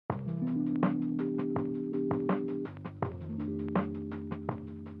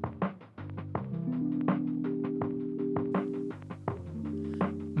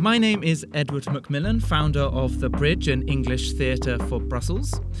My name is Edward Macmillan, founder of The Bridge, an English theatre for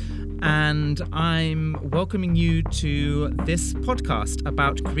Brussels. And I'm welcoming you to this podcast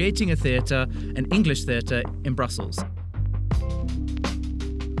about creating a theatre, an English theatre in Brussels.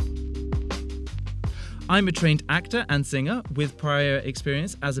 I'm a trained actor and singer with prior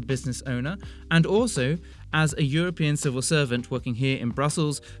experience as a business owner and also as a European civil servant working here in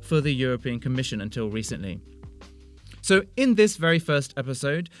Brussels for the European Commission until recently. So in this very first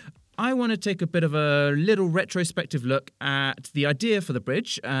episode, I want to take a bit of a little retrospective look at the idea for the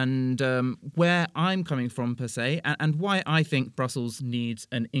bridge and where I'm coming from per se and why I think Brussels needs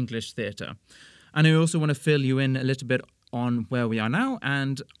an English theatre. And I also want to fill you in a little bit on where we are now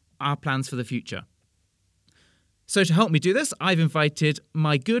and our plans for the future. So to help me do this, I've invited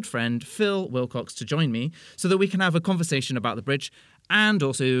my good friend Phil Wilcox to join me so that we can have a conversation about the bridge and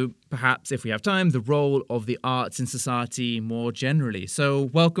also, perhaps, if we have time, the role of the arts in society more generally. So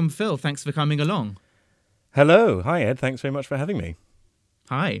welcome, Phil. Thanks for coming along. Hello. Hi, Ed. Thanks very much for having me.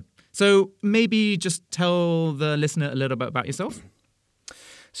 Hi. So maybe just tell the listener a little bit about yourself.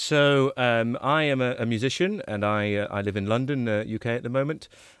 So I am a musician and I live in London, UK at the moment.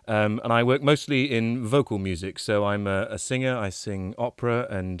 And I work mostly in vocal music. So I'm a singer. I sing opera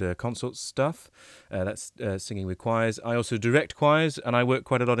and consort stuff. That's singing with choirs. I also direct choirs and I work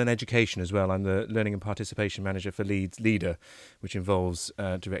quite a lot in education as well. I'm the Learning and Participation Manager for Leader, which involves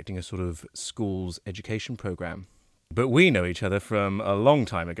directing a sort of school's education programme. But we know each other from a long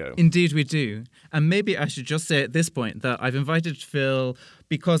time ago. Indeed we do. And maybe I should just say at this point that I've invited Phil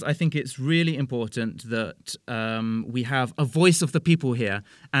because I think it's really important that we have a voice of the people here.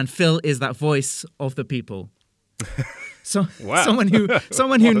 And Phil is that voice of the people. So Wow.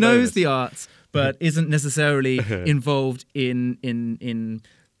 someone who knows the arts but isn't necessarily involved in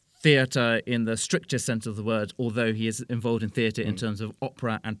theatre in the strictest sense of the word, although he is involved in theatre in terms of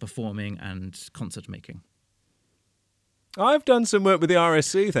opera and performing and concert making. I've done some work with the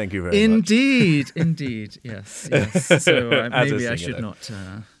RSC, thank you very much. Indeed, yes. So maybe I should not.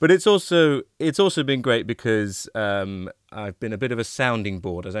 But it's also been great because I've been a bit of a sounding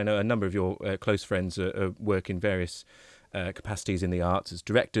board, as I know a number of your close friends work in various capacities in the arts as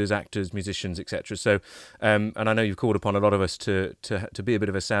directors, actors, musicians, etc. So, and I know you've called upon a lot of us to be a bit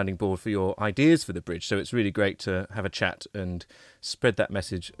of a sounding board for your ideas for the bridge. So it's really great to have a chat and spread that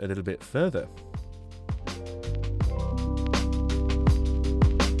message a little bit further.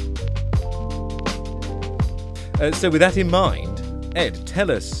 So with that in mind, Ed, tell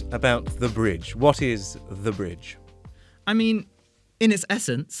us about the bridge. What is the bridge? I mean, in its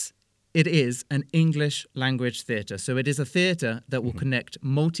essence, it is an English language theatre. So it is a theatre that will connect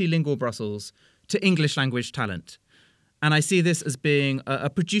multilingual Brussels to English language talent. And I see this as being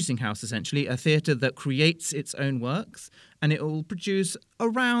a producing house, essentially, a theatre that creates its own works, and it will produce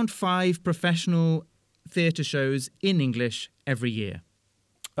around 5 professional theatre shows in English every year.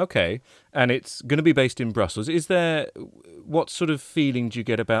 Okay, and it's going to be based in Brussels. What sort of feeling do you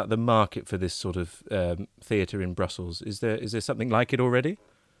get about the market for this sort of theatre in Brussels? Is there something like it already?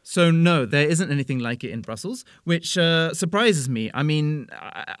 So no, there isn't anything like it in Brussels, which surprises me. I mean,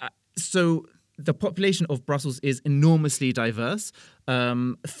 so the population of Brussels is enormously diverse.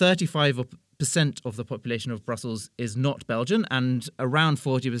 35% of the population of Brussels is not Belgian, and around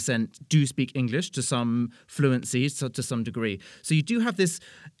 40% do speak English to some fluency, to some degree. So you do have this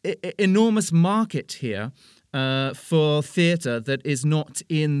enormous market here for theatre that is not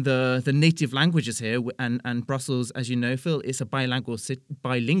in the native languages here. And Brussels, as you know, Phil, is a bilingual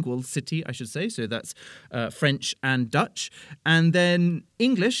city, I should say. So that's French and Dutch. And then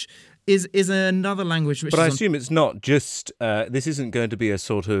English is another language which But I assume it's not just, this isn't going to be a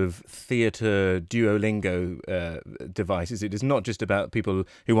sort of theatre Duolingo device, is it? It's not just about people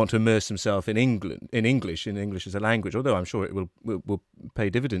who want to immerse themselves in English as a language, although I'm sure it will pay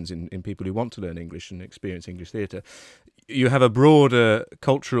dividends in people who want to learn English and experience English theatre. You have a broader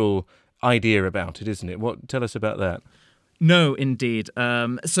cultural idea about it, isn't it? Tell us about that. No, indeed.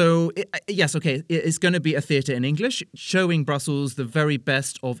 Yes, okay, it's going to be a theatre in English, showing Brussels the very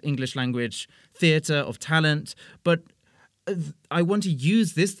best of English language theatre, of talent, but I want to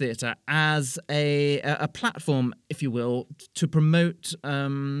use this theatre as a platform, if you will, to promote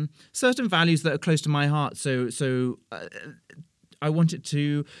certain values that are close to my heart. So I want it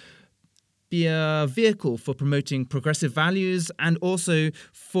to be a vehicle for promoting progressive values and also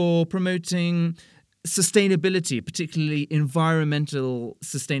for promoting sustainability, particularly environmental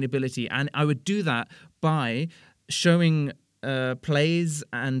sustainability. And I would do that by showing plays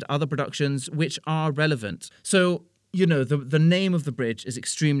and other productions which are relevant. So the name of the bridge is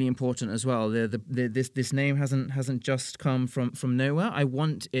extremely important as well. This name hasn't just come from nowhere. I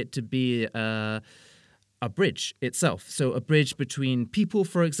want it to be a bridge itself. So a bridge between people,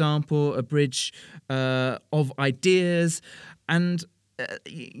 for example, a bridge of ideas, and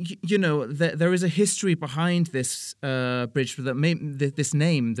there is a history behind this bridge this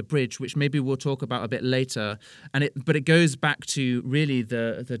name, the bridge, which maybe we'll talk about a bit later. But it goes back to really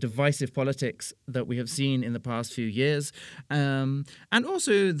the divisive politics that we have seen in the past few years, and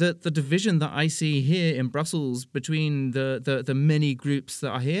also the division that I see here in Brussels between the many groups that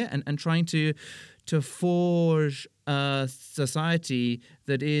are here, and trying to forge a society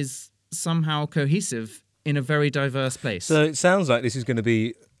that is somehow cohesive in a very diverse place. So it sounds like this is going to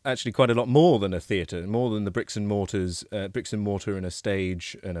be actually quite a lot more than a theatre, more than the bricks and mortar and a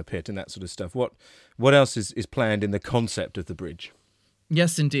stage and a pit and that sort of stuff. What else is planned in the concept of the bridge?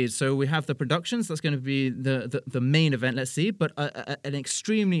 Yes, indeed. So we have the productions. That's going to be the main event, let's see. But an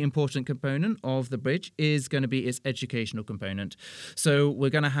extremely important component of the bridge is going to be its educational component. So we're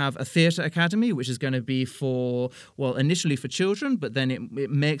going to have a theatre academy, which is going to be initially for children, but then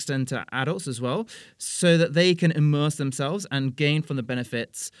it may extend to adults as well, so that they can immerse themselves and gain from the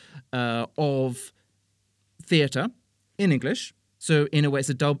benefits of theatre in English. So in a way,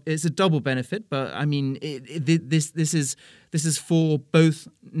 it's a double benefit. But I mean, this is for both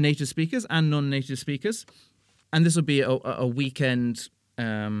native speakers and non-native speakers, and this will be a weekend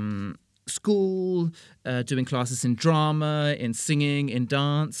school doing classes in drama, in singing, in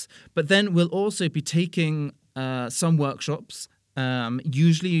dance. But then we'll also be taking some workshops,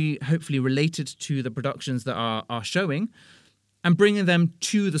 usually hopefully related to the productions that are showing, and bringing them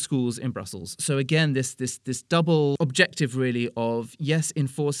to the schools in Brussels. So again, this double objective really of, yes,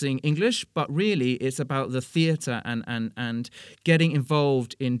 enforcing English, but really it's about the theatre and getting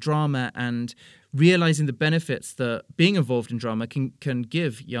involved in drama and realising the benefits that being involved in drama can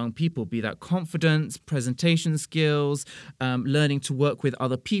give young people, be that confidence, presentation skills, learning to work with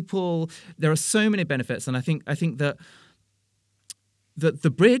other people. There are so many benefits, and I think that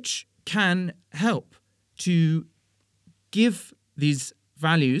the bridge can help to give these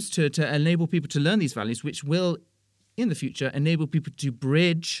values, to enable people to learn these values, which will, in the future, enable people to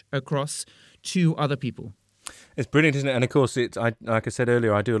bridge across to other people. It's brilliant, isn't it? And of course, like I said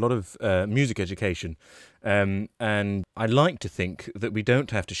earlier, I do a lot of music education, and I like to think that we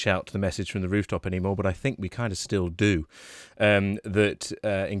don't have to shout the message from the rooftop anymore, but I think we kind of still do. That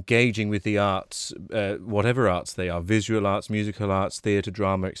engaging with the arts, whatever arts they are, visual arts, musical arts, theatre,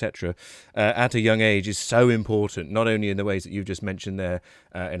 drama, etc., at a young age is so important, not only in the ways that you've just mentioned there,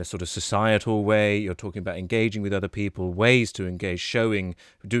 in a sort of societal way, you're talking about engaging with other people, ways to engage,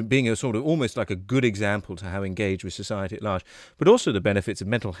 being a sort of almost like a good example to how engage with society at large, but also the benefits of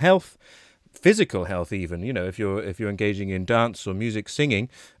mental health, physical health even, if you're engaging in dance or music, singing,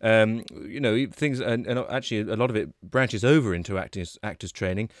 things, and actually a lot of it branches over into actors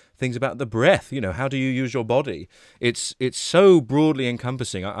training, things about the breath, how do you use your body? It's so broadly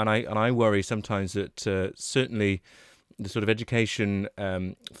encompassing, and I worry sometimes that certainly the sort of education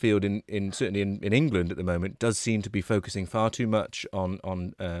field certainly in England at the moment does seem to be focusing far too much on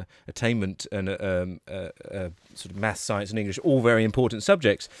attainment and sort of math, science and English, all very important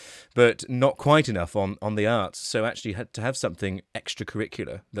subjects, but not quite enough on the arts. So actually to have something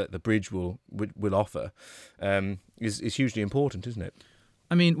extracurricular that the bridge will offer is hugely important, isn't it?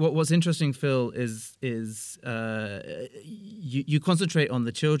 I mean, what's interesting, Phil, is you concentrate on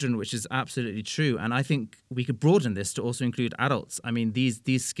the children, which is absolutely true, and I think we could broaden this to also include adults. I mean,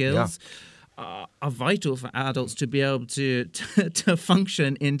 these skills are vital for adults to be able to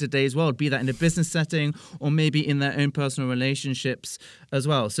function in today's world, be that in a business setting or maybe in their own personal relationships as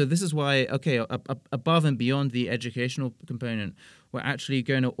well. So this is why, above and beyond the educational component, we're actually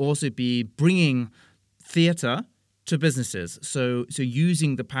going to also be bringing theatre to businesses, so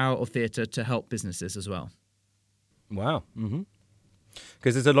using the power of theatre to help businesses as well. Wow. Mm-hmm.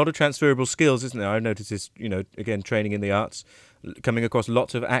 Because there's a lot of transferable skills, isn't there? I've noticed this, again, training in the arts, coming across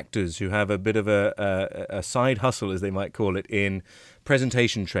lots of actors who have a bit of a side hustle, as they might call it, in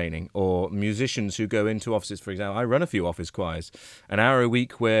presentation training, or musicians who go into offices. For example, I run a few office choirs, an hour a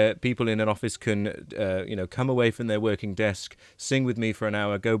week where people in an office can, come away from their working desk, sing with me for an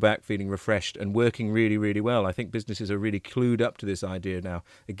hour, go back feeling refreshed and working really, really well. I think businesses are really clued up to this idea now.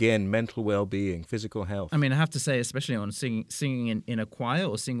 Again, mental well-being, physical health. I mean, I have to say, especially on singing in a choir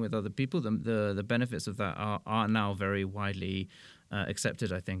or singing with other people, the benefits of that are now very widely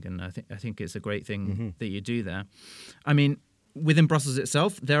accepted, I think, and I think it's a great thing that you do there. I mean, within Brussels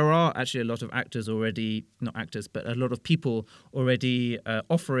itself, there are actually a lot of actors already, not actors, but a lot of people already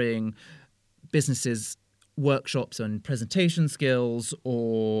offering businesses workshops on presentation skills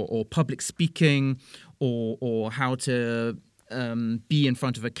or public speaking or how to be in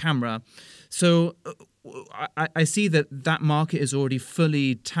front of a camera. So I see that market is already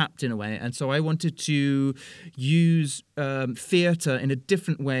fully tapped in a way. And so I wanted to use theatre in a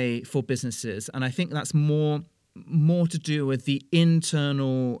different way for businesses. And I think that's more to do with the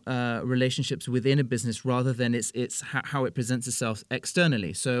internal relationships within a business rather than it's how it presents itself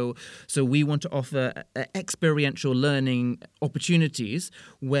externally. So we want to offer experiential learning opportunities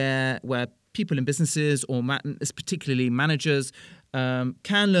where people in businesses or particularly managers can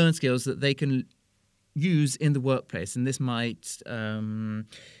learn skills that they can use in the workplace. And this might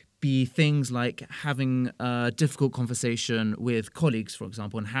be things like having a difficult conversation with colleagues, for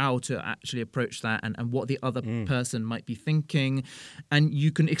example, and how to actually approach that and what the other person might be thinking. And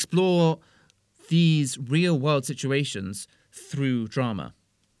you can explore these real world situations through drama.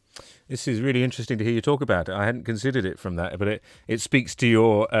 This is really interesting to hear you talk about it. I hadn't considered it from that, but it speaks to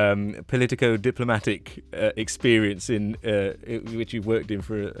your politico-diplomatic experience in which you've worked in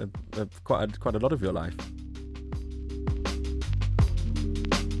for quite a lot of your life.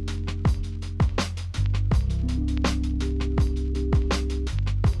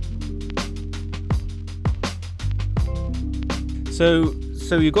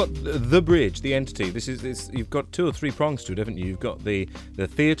 So you've got the bridge, the entity. You've got 2 or 3 prongs to it, haven't you? You've got the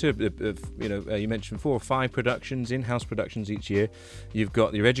theatre. You mentioned 4 or 5 productions, in-house productions each year. You've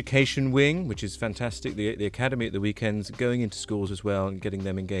got your education wing, which is fantastic. The academy at the weekends, going into schools as well and getting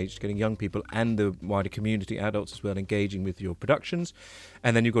them engaged, getting young people and the wider community, adults as well, engaging with your productions.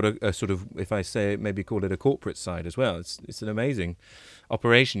 And then you've got a sort of, if I say, maybe call it a corporate side as well. It's an amazing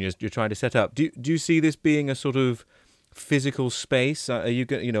operation you're trying to set up. Do you see this being a sort of physical space? Are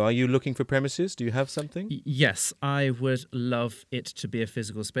you looking for premises? Do you have something? Yes, I would love it to be a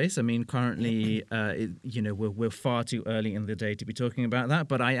physical space. I mean, currently, we're far too early in the day to be talking about that,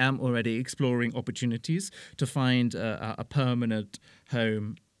 but I am already exploring opportunities to find a permanent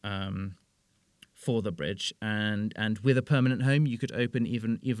home for the bridge, and with a permanent home, you could open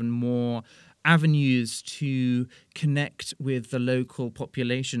even more avenues to connect with the local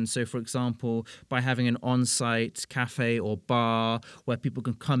population. So, for example, by having an on-site cafe or bar where people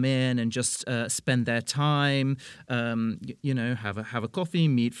can come in and just spend their time, have a coffee,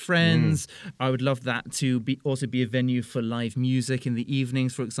 meet friends. I would love that to also be a venue for live music in the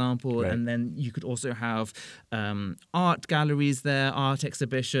evenings, for example. Right. And then you could also have art galleries there, art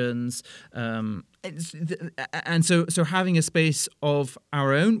exhibitions. And so having a space of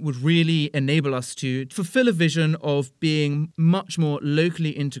our own would really enable us to fulfill a vision of being much more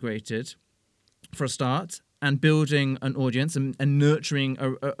locally integrated for a start, and building an audience and nurturing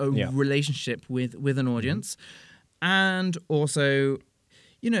a relationship with an audience. And also,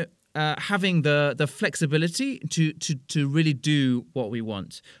 having the flexibility to really do what we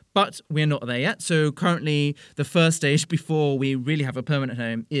want. But we're not there yet. So currently, the first stage before we really have a permanent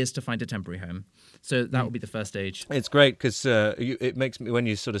home is to find a temporary home. So that will be the first stage. It's great because it makes me, when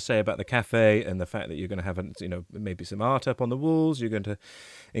you sort of say about the cafe and the fact that you're going to have maybe some art up on the walls, you're going to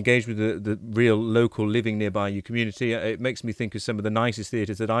engage with the real local living nearby you community. It makes me think of some of the nicest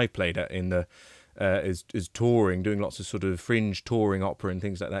theatres that I've played at in the is touring, doing lots of sort of fringe touring opera and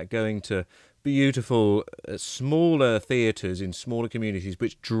things like that, going to beautiful smaller theatres in smaller communities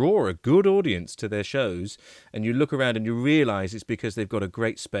which draw a good audience to their shows, and you look around and you realise it's because they've got a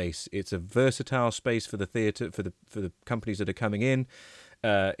great space. It's a versatile space for the theatre, for the companies that are coming in.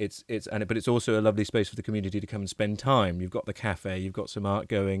 But it's also a lovely space for the community to come and spend time. You've got the cafe, you've got some art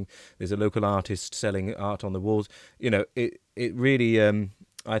going. There's a local artist selling art on the walls. It really.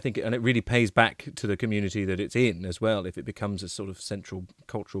 I think, and it really pays back to the community that it's in as well, if it becomes a sort of central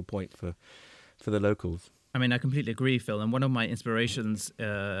cultural point for the locals. I mean, I completely agree, Phil. And one of my inspirations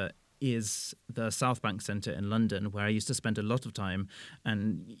is the South Bank Centre in London, where I used to spend a lot of time.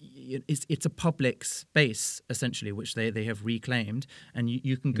 And it's a public space, essentially, which they have reclaimed. And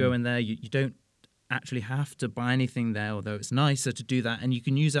you can go in there. You don't actually have to buy anything there, although it's nicer to do that, and you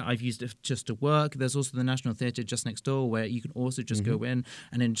can use it. I've used it just to work. There's also the National Theatre just next door where you can also just go in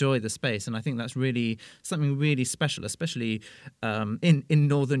and enjoy the space, and I think that's really something really special, especially in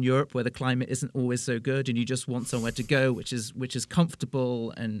Northern Europe where the climate isn't always so good and you just want somewhere to go which is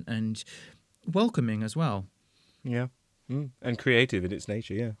comfortable and welcoming as well. And creative in its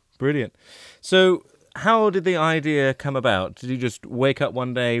nature. Brilliant. So how did the idea come about? Did you just wake up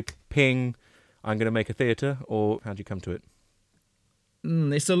one day, ping, I'm going to make a theatre, or how did you come to it?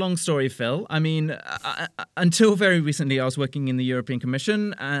 It's a long story, Phil. I mean, until very recently, I was working in the European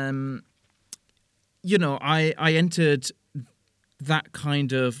Commission. I entered that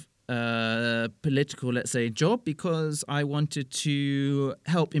kind of political, let's say, job because I wanted to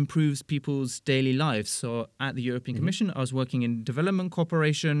help improve people's daily lives. So at the European Commission, I was working in development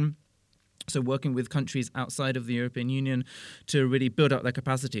cooperation. So working with countries outside of the European Union to really build up their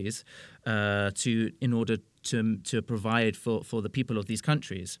capacities in order to provide for the people of these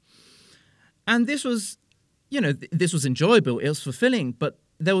countries. And this was, this was enjoyable. It was fulfilling, but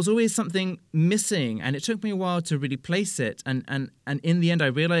there was always something missing, and it took me a while to really place it. And in the end, I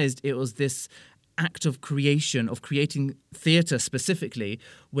realized it was this act of creating theatre specifically,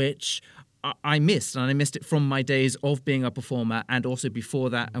 which I missed, and I missed it from my days of being a performer, and also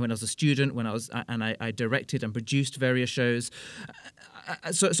before that, when I was a student, I directed and produced various shows.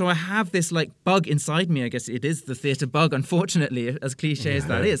 So I have this like bug inside me. I guess it is the theatre bug, unfortunately, as cliche as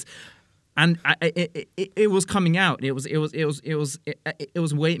that is. And it was coming out. It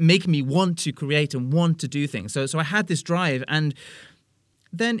was making me want to create and want to do things. So I had this drive, and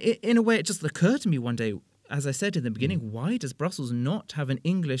then in a way, it just occurred to me one day. As I said in the beginning, why does Brussels not have an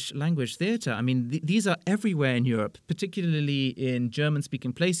English language theatre? I mean, these are everywhere in Europe, particularly in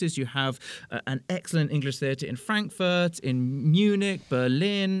German-speaking places. You have an excellent English theatre in Frankfurt, in Munich,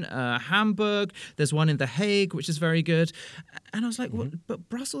 Berlin, Hamburg. There's one in The Hague, which is very good. And I was like, well, but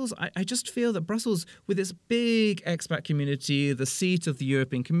Brussels, I just feel that Brussels, with its big expat community, the seat of the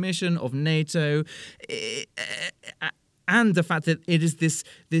European Commission, of NATO, and the fact that it is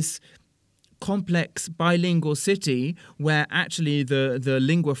this complex bilingual city where actually the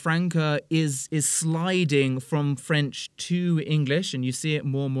lingua franca is sliding from French to English, and you see it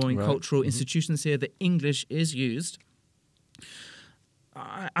more and more in cultural institutions here that English is used.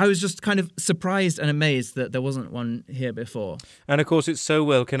 I was just kind of surprised and amazed that there wasn't one here before. And of course, it's so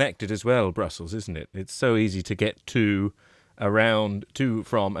well connected as well, Brussels, isn't it? It's so easy to get to,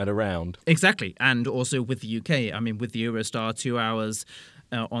 from, and around. Exactly, and also with the UK. I mean, with the Eurostar, 2 hours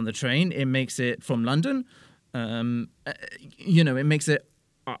on the train, it makes it from London. It makes it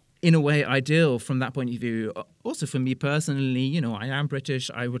in a way ideal from that point of view. Also for me personally, I am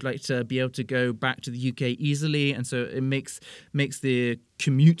British. I would like to be able to go back to the UK easily, and so it makes the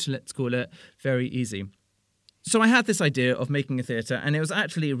commute, let's call it, very easy. So I had this idea of making a theatre, and it was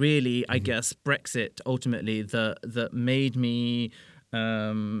actually really, I guess, Brexit ultimately that made me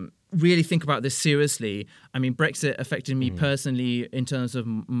really think about this seriously. I mean, Brexit affected me personally in terms of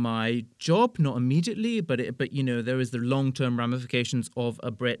my job, not immediately, but there is the long-term ramifications of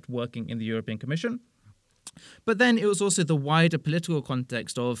a Brit working in the European Commission. But then it was also the wider political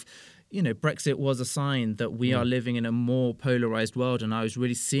context of, Brexit was a sign that we are living in a more polarized world, and I was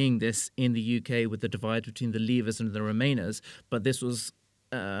really seeing this in the UK with the divide between the Leavers and the Remainers. But this was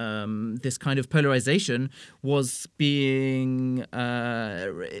this kind of polarization was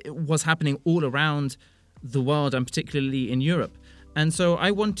happening all around the world, and particularly in Europe. And so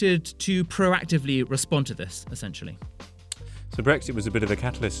I wanted to proactively respond to this, essentially. So Brexit was a bit of a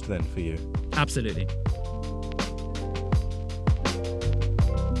catalyst then for you? Absolutely.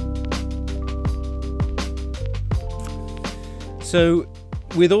 So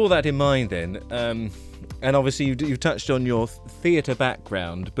with all that in mind then, and obviously you've touched on your theatre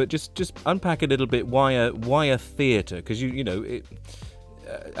background, but just unpack a little bit why a theatre, because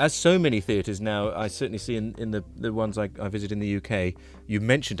as so many theatres now, I certainly see in the ones I visit in the UK, you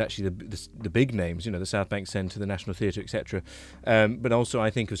mentioned actually the big names, the South Bank Centre, the National Theatre, etc. But also I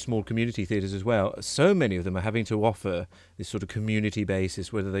think of small community theatres as well. So many of them are having to offer this sort of community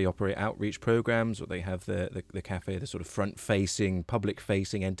basis, whether they operate outreach programmes or they have the cafe, the sort of front-facing,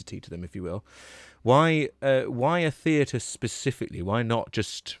 public-facing entity to them, if you will. Why a theatre specifically? Why not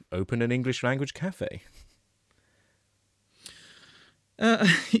just open an English language cafe?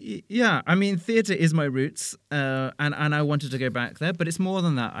 Yeah, I mean, theatre is my roots, and I wanted to go back there. But it's more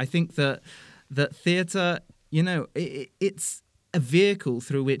than that. I think that theatre, it's a vehicle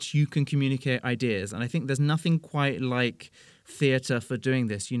through which you can communicate ideas, and I think there's nothing quite like theatre for doing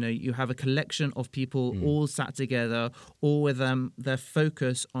this. You have a collection of people all sat together, all with their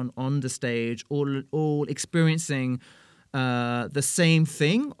focus on the stage, all experiencing the same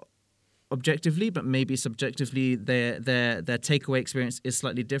thing objectively, but maybe subjectively their takeaway experience is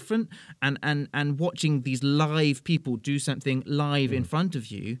slightly different, and watching these live people do something live in front of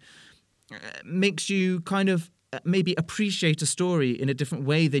you makes you kind of maybe appreciate a story in a different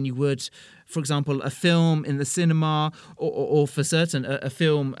way than you would, for example, a film in the cinema, or for certain a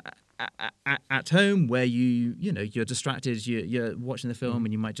film at home where you're distracted, you're watching the film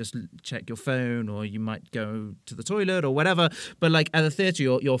and you might just check your phone, or you might go to the toilet or whatever. But like at the theatre,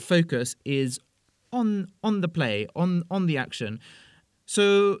 your focus is on the play, on the action.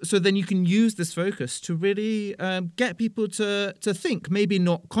 So then you can use this focus to really get people to think, maybe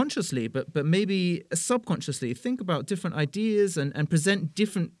not consciously, but maybe subconsciously, think about different ideas and present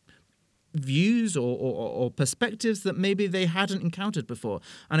different views or perspectives that maybe they hadn't encountered before.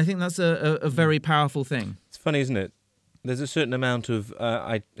 And I think that's a very powerful thing. It's funny, isn't it? There's a certain amount of,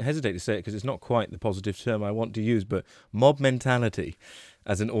 I hesitate to say it because it's not quite the positive term I want to use, but mob mentality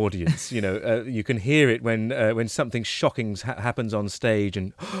as an audience. You can hear it when something shocking happens on stage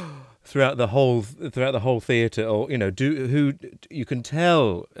and throughout the whole theatre, or you can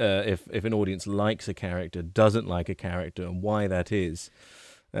tell if an audience likes a character, doesn't like a character, and why that is.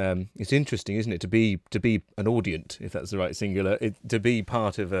 It's interesting, isn't it, to be an audience, if that's the right singular, to be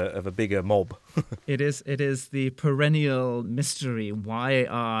part of a bigger mob. It is the perennial mystery. Why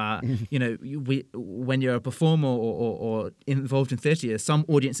are when you're a performer or involved in theatre, some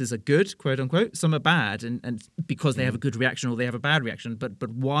audiences are good, quote unquote, some are bad, and because they have a good reaction or they have a bad reaction. But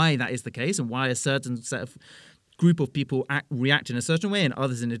why that is the case, and why a certain set of group of people react in a certain way and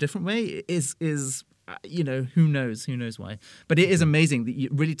others in a different way is. Who knows why. But it is amazing that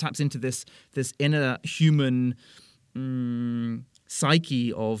it really taps into this inner human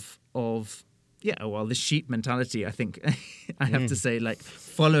psyche of the sheep mentality, I think. I have to say, like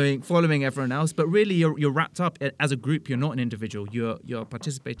following everyone else, but really you're wrapped up as a group. You're not an individual. You're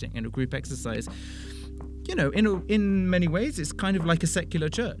participating in a group exercise. In many ways, it's kind of like a secular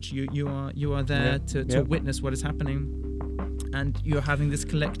church. You are there to witness what is happening, and you're having this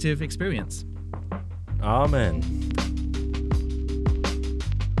collective experience. Amen.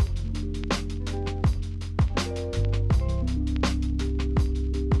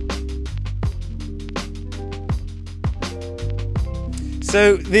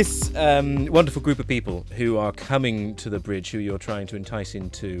 So this wonderful group of people who are coming to the Bridge, who you're trying to entice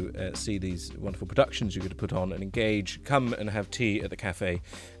in to see these wonderful productions you're going to put on and come and have tea at the cafe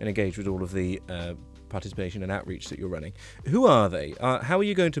and engage with all of the participation and outreach that you're running. Who are they? How are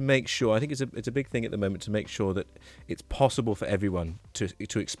you going to make sure? I think it's a big thing at the moment to make sure that it's possible for everyone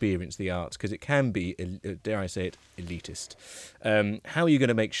to experience the arts, because it can be, dare I say it, elitist. How are you going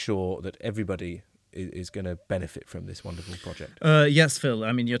to make sure that everybody is going to benefit from this wonderful project? Yes, Phil.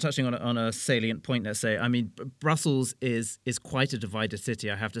 I mean, you're touching on a salient point, let's say. I mean, Brussels is quite a divided city,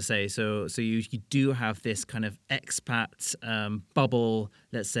 I have to say. So you do have this kind of expat bubble,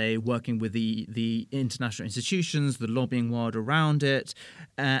 let's say, working with the international institutions, the lobbying world around it,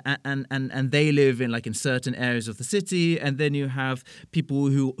 and they live in certain areas of the city. And then you have people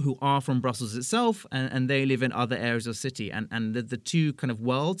who are from Brussels itself, and they live in other areas of the city. And the two kind of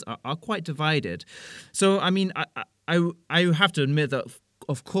worlds are quite divided. So, I mean, I have to admit that,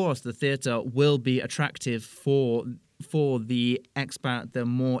 of course, the theatre will be attractive for the expat, the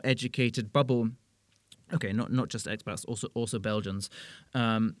more educated bubble. Okay, not just expats, also Belgians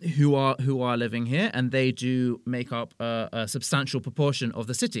who are living here, and they do make up a substantial proportion of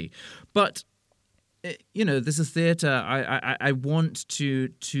the city. But this is theatre. I want to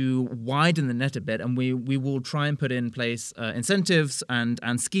widen the net a bit, and we will try and put in place incentives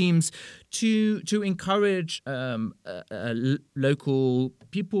and schemes to encourage local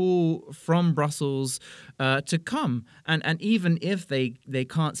people from Brussels to come, and even if they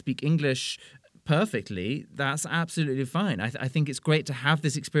can't speak English perfectly, that's absolutely fine. I think it's great to have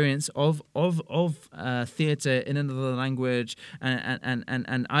this experience of theatre in another language,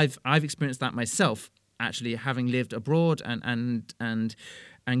 and I've experienced that myself, actually, having lived abroad and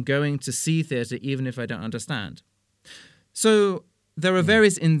going to see theatre even if I don't understand. So there are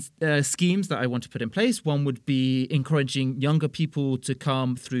various schemes that I want to put in place. One would be encouraging younger people to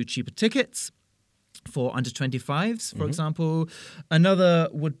come through cheaper tickets for under 25s, for example. Another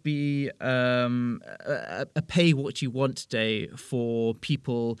would be a pay what you want day for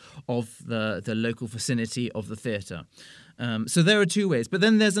people of the local vicinity of the theatre. So there are two ways. But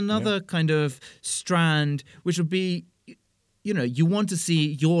then there's another kind of strand, which would be, you want to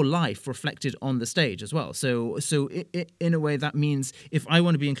see your life reflected on the stage as well. So in a way, that means if I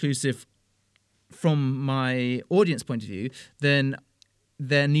want to be inclusive from my audience point of view, then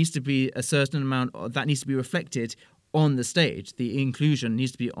there needs to be a certain amount that needs to be reflected on the stage. The inclusion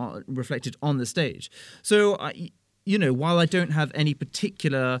needs to be reflected on the stage. So, while I don't have any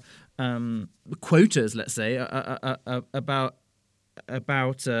particular quotas, let's say, about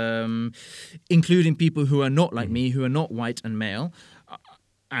including people who are not like me, who are not white and male,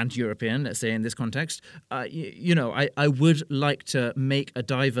 and European, let's say in this context, I would like to make a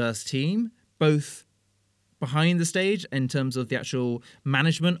diverse team, both behind the stage in terms of the actual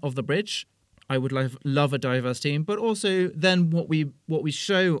management of the bridge. I would love a diverse team, but also then what we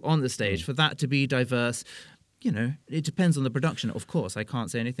show on the stage, for that to be diverse it depends on the production. Of course, I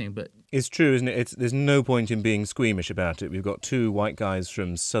can't say anything, but It's true, isn't it? There's no point in being squeamish about it. We've got two white guys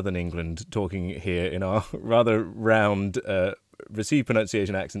from southern England talking here in our rather round, received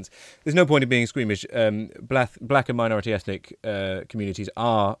pronunciation accents. There's no point in being squeamish. Black and minority ethnic communities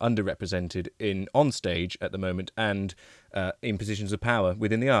are underrepresented on stage at the moment and in positions of power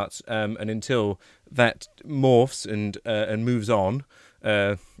within the arts. And until that morphs and moves on,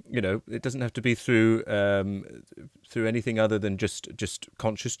 it doesn't have to be through anything other than just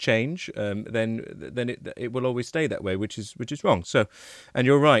conscious change. Then it will always stay that way, which is wrong. So, and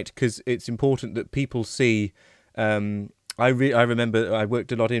you're right, because it's important that people see. I remember I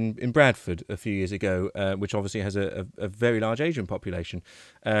worked a lot in Bradford a few years ago, which obviously has a very large Asian population,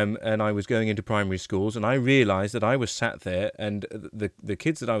 and I was going into primary schools, and I realised that I was sat there, and the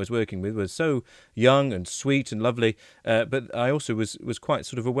kids that I was working with were so young and sweet and lovely, but I also was quite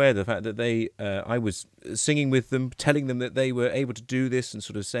sort of aware of the fact that I was singing with them, telling them that they were able to do this, and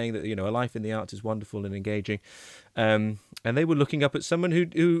sort of saying that a life in the arts is wonderful and engaging, and they were looking up at someone who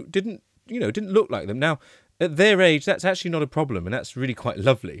didn't look like them. Now, at their age, that's actually not a problem, and that's really quite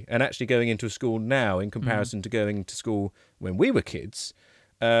lovely. And actually going into a school now, in comparison to going to school when we were kids,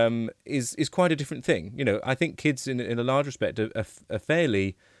 is quite a different thing. I think kids, in a large respect, are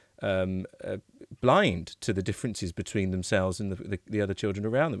fairly blind to the differences between themselves and the other children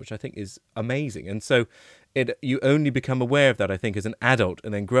around them, which I think is amazing. And so you only become aware of that, I think, as an adult,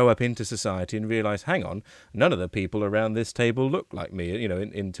 and then grow up into society and realise, hang on, none of the people around this table look like me,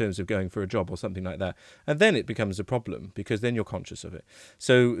 in terms of going for a job or something like that. And then it becomes a problem, because then you're conscious of it.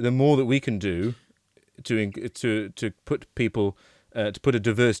 So the more that we can do to put people... to put a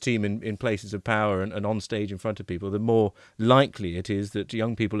diverse team in places of power and on stage in front of people, the more likely it is that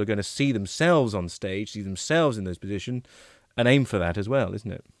young people are going to see themselves on stage, see themselves in those positions, and aim for that as well,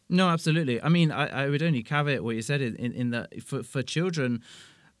 isn't it? No, absolutely. I mean, I would only caveat what you said in that for children,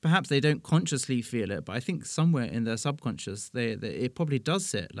 perhaps they don't consciously feel it, but I think somewhere in their subconscious, it probably does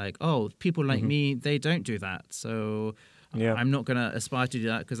sit like, oh, people like me, they don't do that, so I'm not going to aspire to do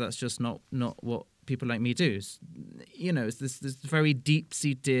that because that's just not what people like me do. It's this very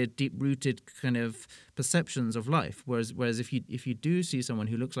deep-seated, deep-rooted kind of perceptions of life. Whereas if you do see someone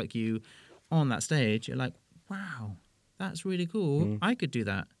who looks like you on that stage, you're like, wow, that's really cool. I could do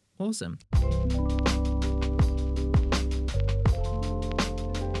that. Awesome.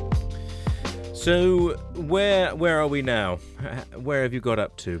 So where are we now? Where have you got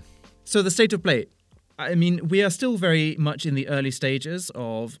up to? So the state of play. I mean, we are still very much in the early stages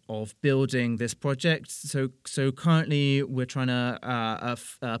of building this project. So currently we're trying to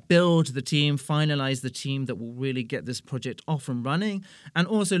build the team, finalize the team that will really get this project off and running, and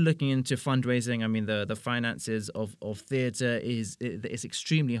also looking into fundraising. I mean, the finances of theatre is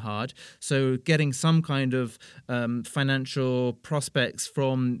extremely hard. So getting some kind of financial prospects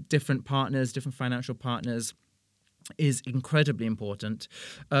from different financial partners, is incredibly important.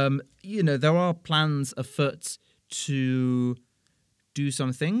 There are plans afoot to do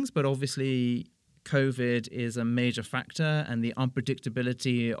some things, but obviously COVID is a major factor, and the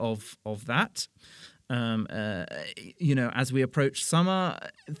unpredictability of that. As we approach summer,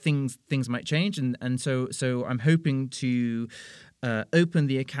 things might change, and so I'm hoping to open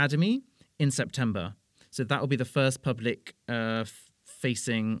the academy in September. So that will be the first public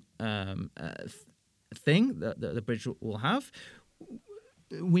facing thing that the bridge will have.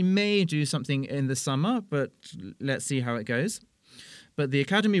 We may do something in the summer, but let's see how it goes. But the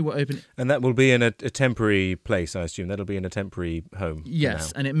academy will open... And that will be in a temporary place, I assume. That'll be in a temporary home.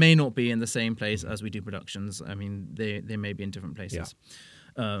 Yes, and it may not be in the same place as we do productions. I mean, they may be in different places.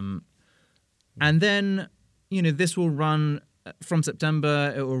 Yeah. And then, this will run from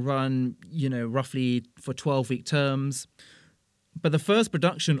September. It will run, roughly for 12-week terms. But the first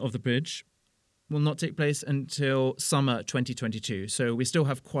production of the bridge will not take place until summer 2022. So we still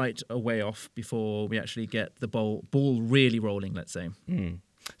have quite a way off before we actually get the ball really rolling, let's say.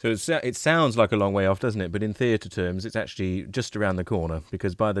 So it sounds like a long way off, doesn't it? But in theatre terms, it's actually just around the corner,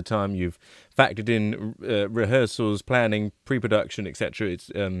 because by the time you've factored in rehearsals, planning, pre-production, etc.,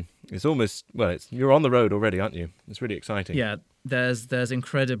 it's almost, you're on the road already, aren't you? It's really exciting. Yeah, there's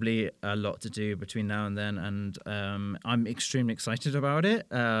incredibly a lot to do between now and then, and I'm extremely excited about it.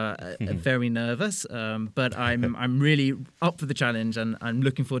 Very nervous, but I'm really up for the challenge, and I'm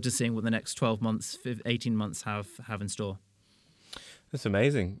looking forward to seeing what the next 12 months, 18 months have in store. That's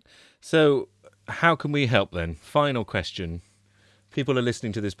amazing. So how can we help then? Final question. People are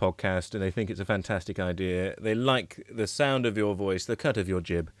listening to this podcast and they think it's a fantastic idea. They like the sound of your voice, the cut of your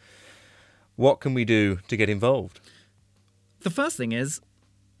jib. What can we do to get involved? The first thing is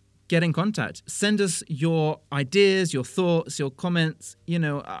get in contact. Send us your ideas, your thoughts, your comments. You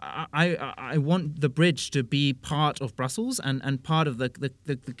know, I want the Bridge to be part of Brussels and part of the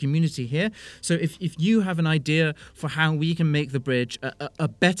community here. So if you have an idea for how we can make the Bridge a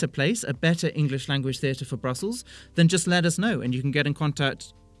better place, a better English language theatre for Brussels, then just let us know, and you can get in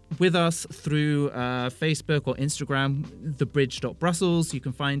contact with us through Facebook or Instagram, thebridge.brussels. You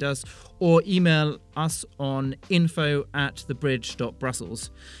can find us, or email us on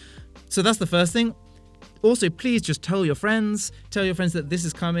info@thebridge.brussels. So that's the first thing. Also, please just tell your friends that this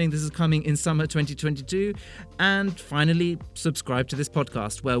is coming in summer 2022. And finally, subscribe to this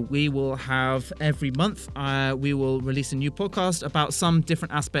podcast, where we will have every month, we will release a new podcast about some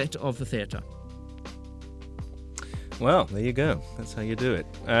different aspect of the theatre. Well, there you go. That's how you do it.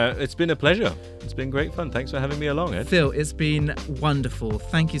 It's been a pleasure. It's been great fun. Thanks for having me along, Ed. Phil, it's been wonderful.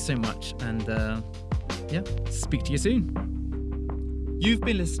 Thank you so much. And speak to you soon. You've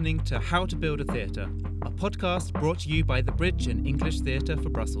been listening to How to Build a Theatre, a podcast brought to you by The Bridge and English Theatre for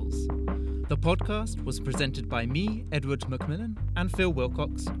Brussels. The podcast was presented by me, Edward Macmillan, and Phil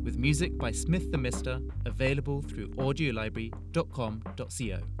Wilcox, with music by Smith the Mister, available through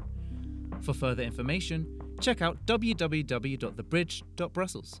audiolibrary.com.co. For further information, check out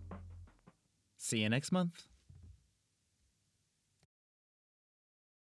www.thebridge.brussels. See you next month.